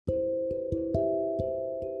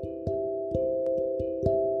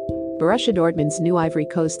Borussia Dortmund's new Ivory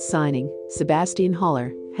Coast signing, Sebastian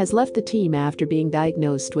Haller, has left the team after being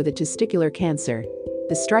diagnosed with a testicular cancer.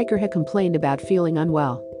 The striker had complained about feeling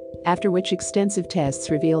unwell, after which extensive tests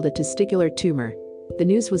revealed a testicular tumor. The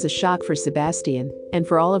news was a shock for Sebastian, and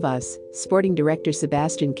for all of us. Sporting director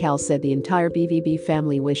Sebastian Kehl said the entire BVB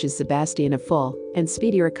family wishes Sebastian a full and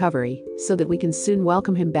speedy recovery so that we can soon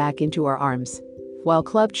welcome him back into our arms. While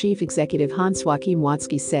club chief executive Hans-Joachim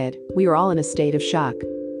Watzke said, "We are all in a state of shock.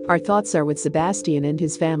 Our thoughts are with Sebastian and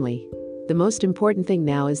his family. The most important thing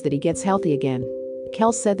now is that he gets healthy again."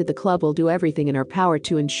 Kehl said that the club will do everything in our power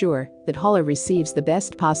to ensure that Haller receives the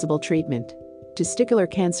best possible treatment. Testicular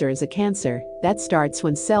cancer is a cancer that starts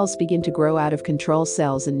when cells begin to grow out of control.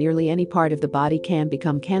 Cells in nearly any part of the body can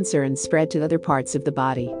become cancer and spread to other parts of the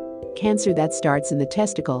body. Cancer that starts in the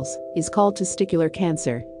testicles is called testicular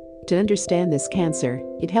cancer. To understand this cancer,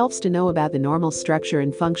 it helps to know about the normal structure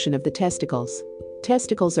and function of the testicles.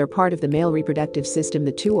 Testicles are part of the male reproductive system.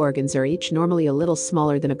 The two organs are each normally a little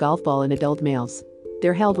smaller than a golf ball in adult males.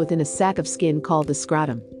 They're held within a sac of skin called the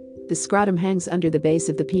scrotum. The scrotum hangs under the base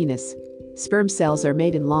of the penis. Sperm cells are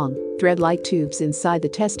made in long, thread-like tubes inside the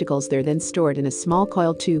testicles. They're then stored in a small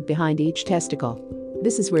coiled tube behind each testicle.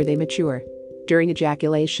 This is where they mature. During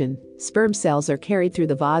ejaculation, sperm cells are carried through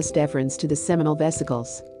the vas deferens to the seminal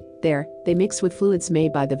vesicles. There, they mix with fluids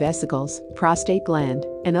made by the vesicles, prostate gland,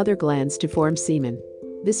 and other glands to form semen.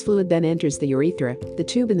 This fluid then enters the urethra, the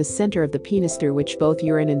tube in the center of the penis through which both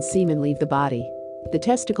urine and semen leave the body. The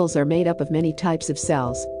testicles are made up of many types of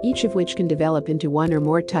cells, each of which can develop into one or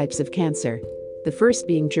more types of cancer. The first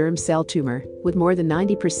being germ cell tumor, with more than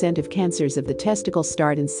 90% of cancers of the testicle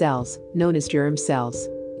start in cells, known as germ cells.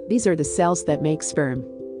 These are the cells that make sperm.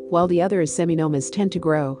 While the other is seminomas tend to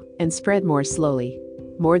grow and spread more slowly.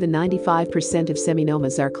 More than 95% of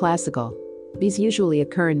seminomas are classical. These usually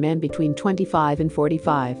occur in men between 25 and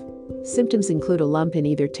 45. Symptoms include a lump in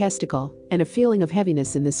either testicle and a feeling of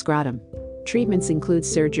heaviness in the scrotum. Treatments include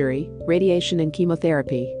surgery, radiation and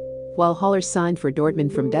chemotherapy. While Haller signed for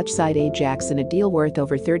Dortmund from Dutch side Ajax in a deal worth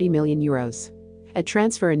over €30 million. A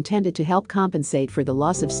transfer intended to help compensate for the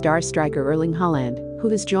loss of star striker Erling Haaland, who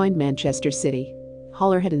has joined Manchester City.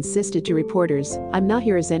 Haller had insisted to reporters, "I'm not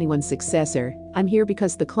here as anyone's successor, I'm here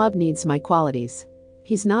because the club needs my qualities.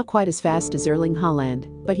 He's not quite as fast as Erling Haaland,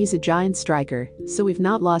 but he's a giant striker, so we've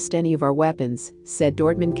not lost any of our weapons," said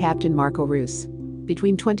Dortmund captain Marco Reus.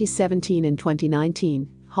 Between 2017 and 2019,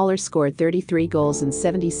 Haller scored 33 goals in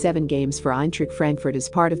 77 games for Eintracht Frankfurt as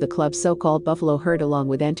part of the club's so-called Buffalo Herd along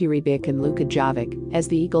with Ante Rebic and Luka Jovic, as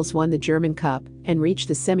the Eagles won the German Cup and reached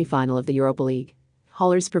the semi-final of the Europa League.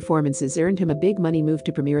 Haller's performances earned him a big money move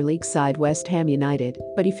to Premier League side West Ham United,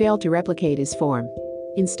 but he failed to replicate his form.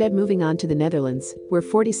 Instead, moving on to the Netherlands, where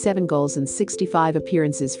 47 goals and 65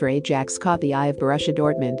 appearances for Ajax caught the eye of Borussia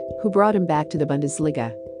Dortmund, who brought him back to the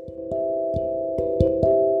Bundesliga.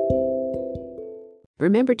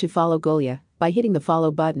 Remember to follow Golia by hitting the follow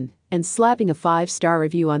button and slapping a 5-star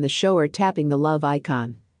review on the show or tapping the love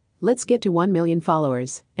icon. Let's get to 1 million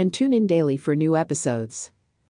followers and tune in daily for new episodes.